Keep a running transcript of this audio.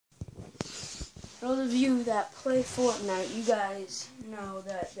For those of you that play Fortnite, you guys know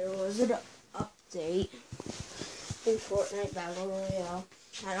that there was an update in Fortnite Battle Royale.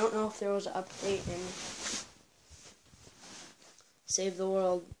 I don't know if there was an update in Save the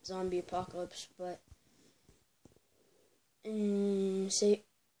World Zombie Apocalypse, but I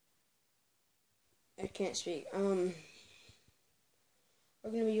can't speak. We're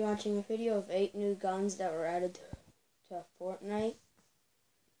going to be watching a video of 8 new guns that were added to Fortnite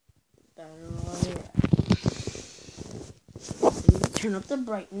Battle Royale. Turn up the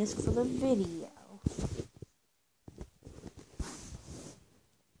brightness for the video.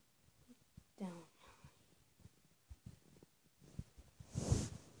 Down.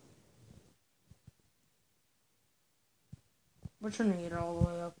 We're turning it all the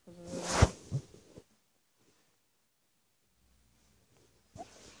way up for the video.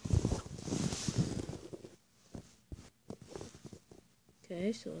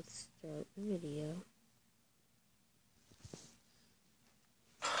 Okay, so let's start the video.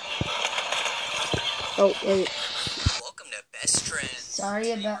 Oh, wait. Welcome to Best Trends.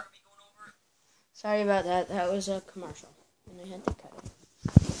 Sorry about that. That was a commercial, and I had to cut it.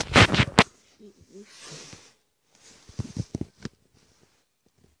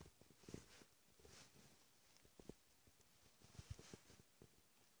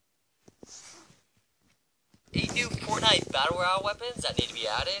 Eight new Fortnite Battle Royale weapons that need to be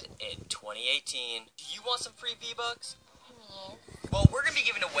added in 2018. Do you want some free V-Bucks? Well, we're going to be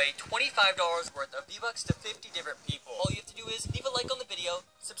giving away $25 worth of V-Bucks to 50 different people. All you have to do is leave a like on the video,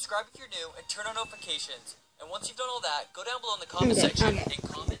 subscribe if you're new, and turn on notifications. And once you've done all that, go down below in the comment section and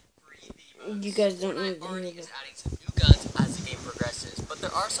comment free V-Bucks. You guys don't need Fortnite already to is adding some new guns as the game progresses, but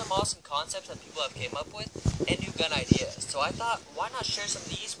there are some awesome concepts that people have came up with and new gun ideas. So I thought, why not share some of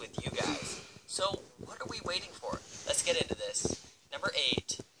these with you guys? So, what are we waiting for? Let's get into this. Number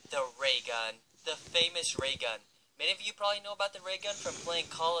 8, the ray gun. The famous ray gun. Many of you probably know about the ray gun from playing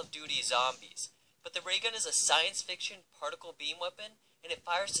Call of Duty Zombies. But the ray gun is a science fiction particle beam weapon, and it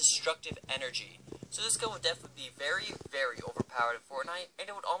fires destructive energy. So this gun would definitely be very, very overpowered in Fortnite, and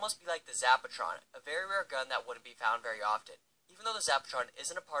it would almost be like the Zapatron, a very rare gun that wouldn't be found very often. Even though the Zapatron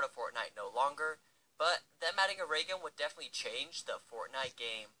isn't a part of Fortnite no longer, but them adding a ray gun would definitely change the Fortnite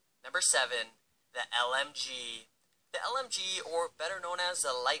game. Number 7, the LMG. The LMG, or better known as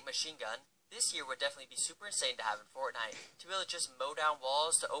the light machine gun, this year would definitely be super insane to have in Fortnite. To be able to just mow down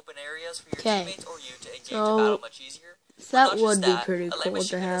walls to open areas for your teammates or you to engage in battle much easier. That would be pretty cool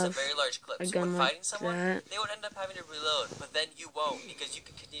to have a very large clip. a So gun when fighting someone, that. they would end up having to reload, but then you won't because you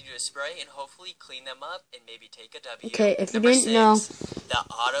can continue to spray and hopefully clean them up and maybe take a W. Okay, if you Number didn't know, the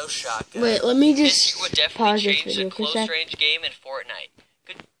auto shotgun. wait, let me This just would definitely pause this change video the for a close sec. range game in Fortnite.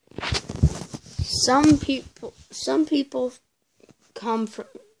 Good. Some people come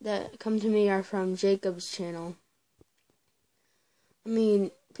to me are from Jacob's channel. I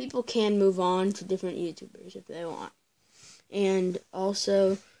mean, people can move on to different YouTubers if they want. And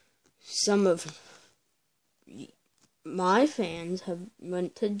also, some of my fans have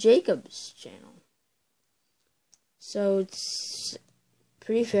went to Jacob's channel. So it's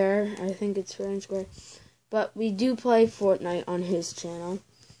pretty fair. I think it's fair and square. But we do play Fortnite on his channel.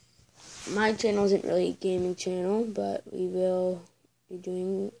 My channel isn't really a gaming channel, but we will be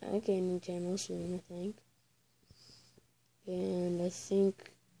doing a gaming channel soon, I think. And I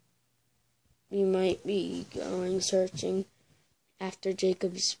think we might be going searching after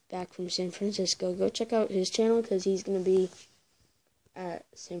Jacob's back from San Francisco. Go check out his channel because he's going to be at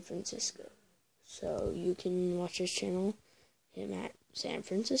San Francisco. So you can watch his channel, him at San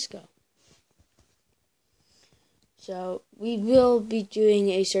Francisco. So we will be doing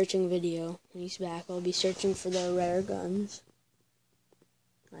a searching video when he's back. I'll be searching for the rare guns.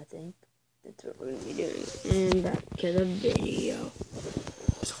 I think that's what we're going to be doing. And back to the video.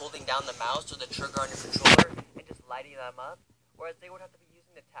 Just holding down the mouse or the trigger on your controller and just lighting them up, whereas they would have to be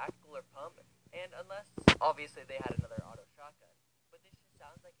using the tactical or pump, and unless obviously they had another auto shotgun. But this just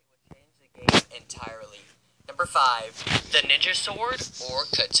sounds like it would change the game entirely. Number 5, the ninja sword or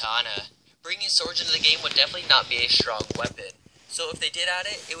katana. Bringing swords into the game would definitely not be a strong weapon. So if they did add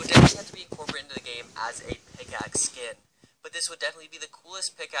it, it would definitely have to be incorporated into the game as a pickaxe skin. But this would definitely be the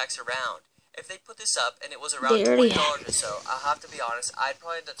coolest pickaxe around. If they put this up and it was around $20 or so, I'll have to be honest, I'd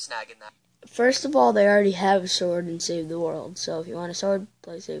probably end up snagging that. First of all, they already have a sword in Save the World. So if you want a sword,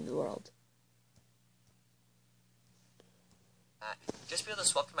 play Save the World. Just be able to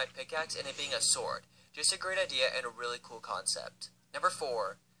swap to my pickaxe and it being a sword. Just a great idea and a really cool concept. Number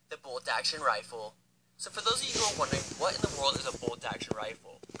 4, the bolt-action rifle. So for those of you who are wondering, what in the world is a bolt-action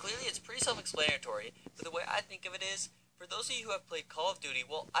rifle? Clearly it's pretty self-explanatory, but the way I think of it is, For those of you who have played Call of Duty,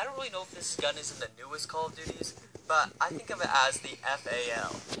 well, I don't really know if this gun is in the newest Call of Duties, but I think of it as the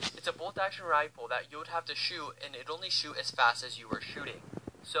FAL. It's a bolt-action rifle that you would have to shoot, and it'd only shoot as fast as you were shooting.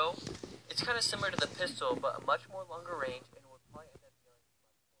 So, it's kind of similar to the pistol, but a much more longer range, and would probably end up dealing much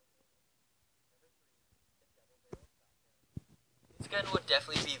more. This gun would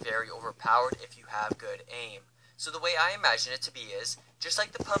definitely be very overpowered if you have good aim. So the way I imagine it to be is, just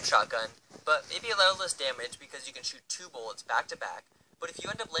like the pump shotgun, but maybe a little less damage because you can shoot 2 bullets back to back. But if you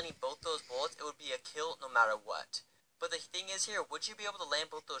end up landing both those bullets, it would be a kill no matter what. But the thing is here, would you be able to land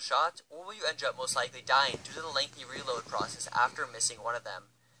both those shots, or will you end up most likely dying due to the lengthy reload process after missing one of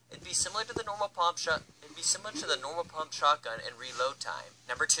them? It'd be similar to the normal pump shotgun and reload time.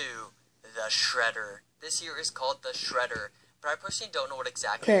 Number 2, the Shredder. This here is called the Shredder, but I personally don't know what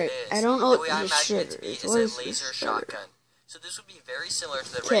exactly it is. I don't know the way I imagine it to be is a laser shotgun. So this would be very similar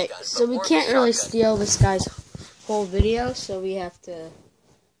to the ray gun. So we can't really steal this guy's whole video, so we have to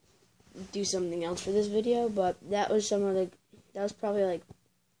do something else for this video. But that was that was probably like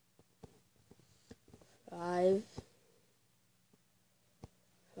 5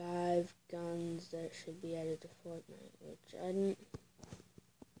 guns that should be added to Fortnite, which I didn't.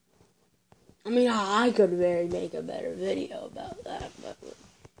 I mean, I could make a better video about that, but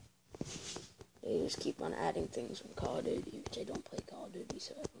they just keep on adding things from Call of Duty, which I don't play Call of Duty,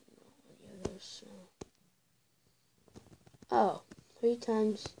 so I don't know any of those. So. Oh, 3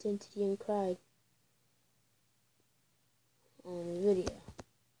 times Dantdm cried on the video.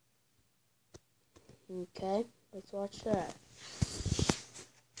 Okay, let's watch that.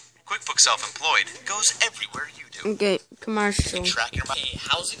 QuickBooks Self-Employed goes everywhere you do. Okay, commercial. Hey,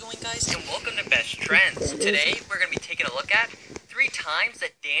 how's it going, guys? And welcome to Best Trends. Today, we're going to be taking a look at 3 times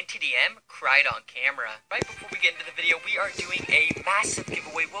that Dantdm cried on camera. Right before we get into the video, we are doing a massive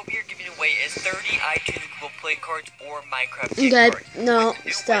giveaway. What we are giving away is 30 iTunes Google Play cards or Minecraft gift cards. No, with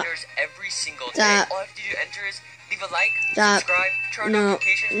new stop. winners every single day. Stop. All you have to do to enter is leave a like, Stop. subscribe, turn on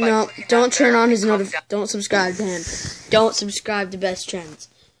notifications by clicking don't that turn bell on his and notifications. Don't subscribe to him. Don't subscribe to Best Trends.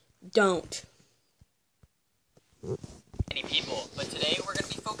 Don't. Many people, but today we're going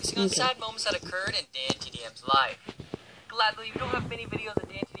to be focusing on sad moments that occurred in Dantdm's life. Gladly, we don't have many videos of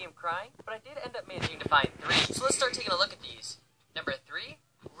Dantdm crying, but I did end up managing to find 3. So let's start taking a look at these. Number 3,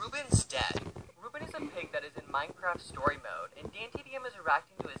 Ruben's dead. Ruben is a pig that is in Minecraft story mode, and Dantdm is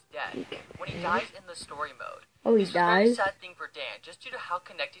reacting to his death when he dies in the story mode. Oh, he This is a very dies? sad thing for Dan, just due to how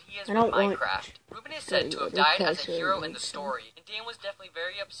connected he is I with don't want- Minecraft. Ruben is said to have died as a hero in the story, and Dan was definitely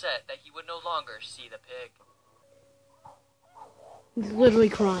very upset that he would no longer see the pig. He's literally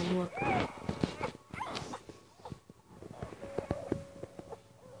crying. Look.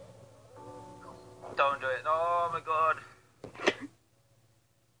 Don't do it. Oh my god.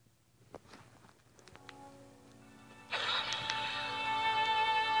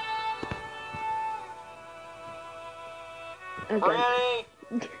 Okay.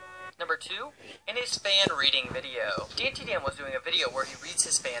 Number 2, in his fan reading video. Dantdm was doing a video where he reads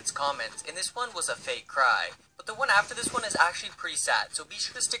his fans' comments, and this one was a fake cry. But the one after this one is actually pretty sad, so be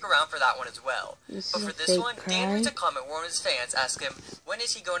sure to stick around for that one as well. But for this one, Dan reads a comment where one of his fans asks him, when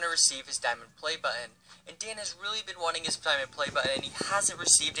is he going to receive his diamond play button? And Dan has really been wanting his diamond play button, and he hasn't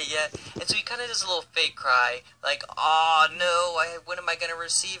received it yet, and so he kind of does a little fake cry, like, "Aw, no, when am I going to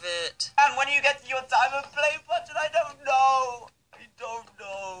receive it?" And when you get your diamond play button, I don't know. I don't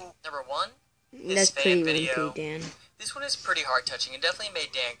know. Number 1, That's pretty video. wimpy, Dan. This one is pretty heart-touching and definitely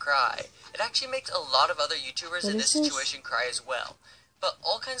made Dan cry. It actually makes a lot of other YouTubers in this situation cry as well. But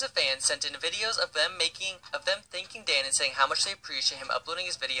all kinds of fans sent in videos of them thanking Dan and saying how much they appreciate him uploading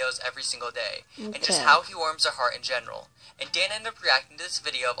his videos every single day, and just how he warms their heart in general. And Dan ended up reacting to this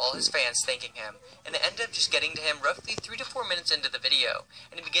video of all his fans thanking him, and it ended up just getting to him roughly 3 to 4 minutes into the video,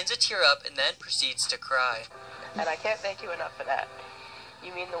 and he begins to tear up and then proceeds to cry. And I can't thank you enough for that.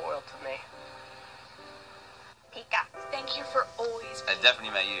 You mean the world to me. Pika, thank you for always I being...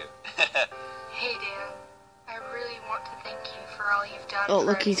 definitely met you. Hey, Dan. I really want to thank you for all you've done Oh, for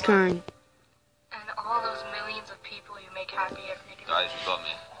look, he's everyone. crying. And all those millions of people you make happy every day. Guys, you got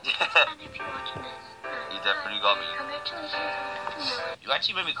me. And if you're watching this, You definitely got me. congratulations. You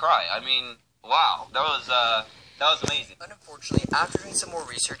actually made me cry. I mean, wow. That was amazing. But unfortunately, after doing some more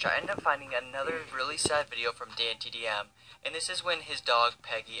research, I ended up finding another really sad video from Dantdm, and this is when his dog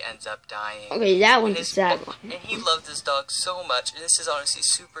Peggy ends up dying. Okay, that one's And a sad one. And he loved his dog so much, and this is honestly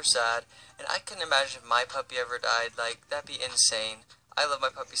super sad. And I couldn't imagine if my puppy ever died. Like, that'd be insane. I love my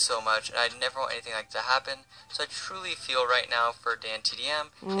puppy so much, and I'd never want anything like that to happen. So I truly feel right now for Dantdm,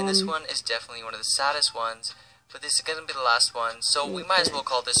 and this one is definitely one of the saddest ones. But this is gonna be the last one, so we might as well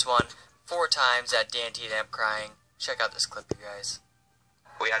call this one 4 times that Dantdm crying. Check out this clip, you guys.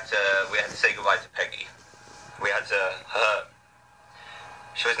 We had to say goodbye to Peggy. We had to hurt.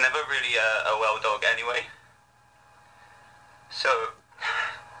 She was never really a well dog anyway. So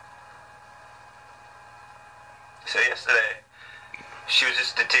yesterday, she was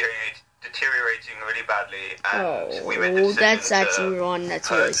just deteriorating really badly, and we made the decision that's actually wrong. That's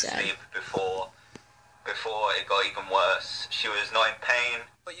to really sad. sleep before it got even worse. She was not in pain.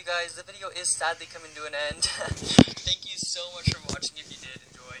 But you guys, the video is sadly coming to an end. Thank you so much for watching if you did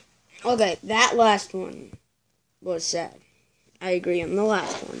enjoy. Okay, that last one was sad. I agree on the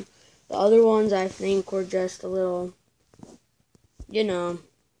last one. The other ones I think were just a little, you know,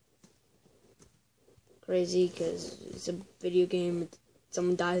 crazy because it's a video game.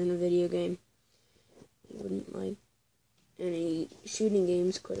 Someone dies in a video game. He wouldn't like any shooting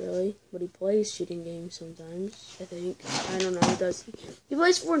games, clearly, but he plays shooting games sometimes, I think. I don't know, does he? He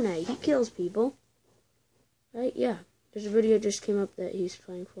plays Fortnite. He kills people. Right? Yeah. There's a video just came up that he's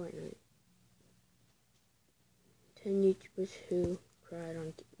playing Fortnite. 10 YouTubers who cried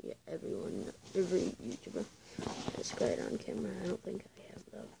on camera. Yeah, every YouTuber has cried on camera. I don't think I have,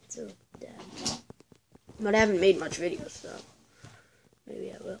 though. It's so dead. But I haven't made much videos, so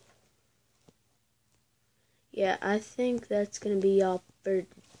maybe I will. Yeah, I think that's going to be all for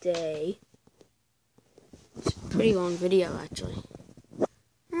today. It's a pretty long video, actually.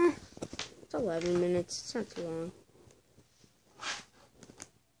 It's 11 minutes. It's not too long.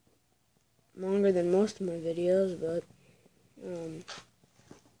 Longer than most of my videos, but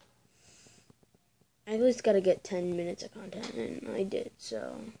I at least got to get 10 minutes of content, and I did,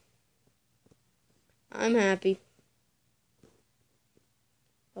 so I'm happy.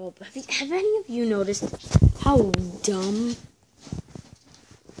 Oh, have any of you noticed how dumb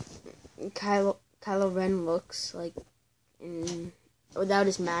Kylo Ren looks, like, without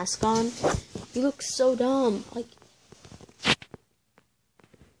his mask on? He looks so dumb. Like,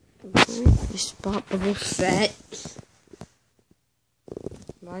 you spot Boba Fett.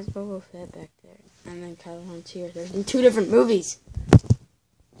 Why is Boba Fett back there? And then Kylo Ren's here. There's in 2 different movies.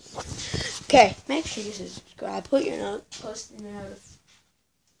 Okay, make sure you subscribe. Put your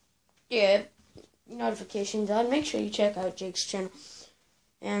notifications on. Make sure you check out Jake's channel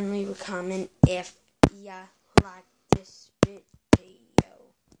and leave a comment if you like this video.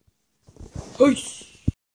 Peace.